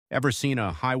Ever seen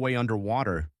a highway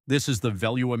underwater? This is the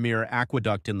Veluwemeer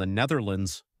Aqueduct in the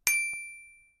Netherlands,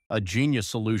 a genius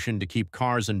solution to keep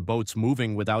cars and boats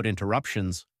moving without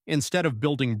interruptions, instead of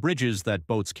building bridges that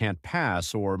boats can't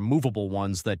pass or movable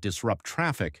ones that disrupt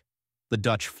traffic. The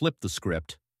Dutch flip the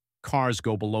script. Cars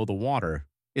go below the water.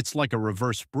 It's like a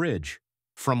reverse bridge.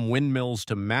 From windmills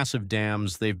to massive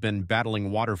dams, they've been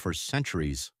battling water for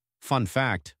centuries. Fun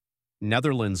fact,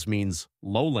 Netherlands means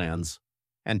lowlands,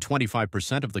 and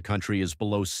 25% of the country is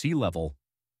below sea level.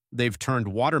 They've turned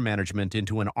water management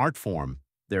into an art form.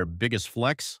 Their biggest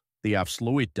flex? The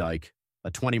Afsluitdijk,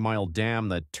 a 20-mile dam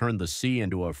that turned the sea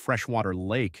into a freshwater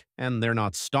lake, and they're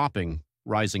not stopping.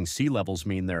 Rising sea levels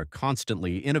mean they're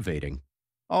constantly innovating.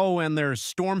 Oh, and their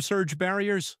storm surge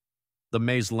barriers? The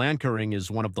Maaslandkering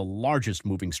is one of the largest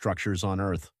moving structures on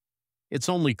Earth. It's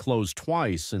only closed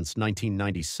twice since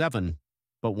 1997,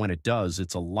 but when it does,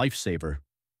 it's a lifesaver.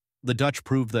 The Dutch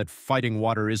proved that fighting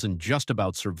water isn't just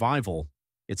about survival,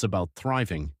 it's about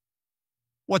thriving.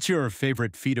 What's your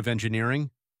favorite feat of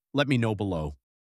engineering? Let me know below.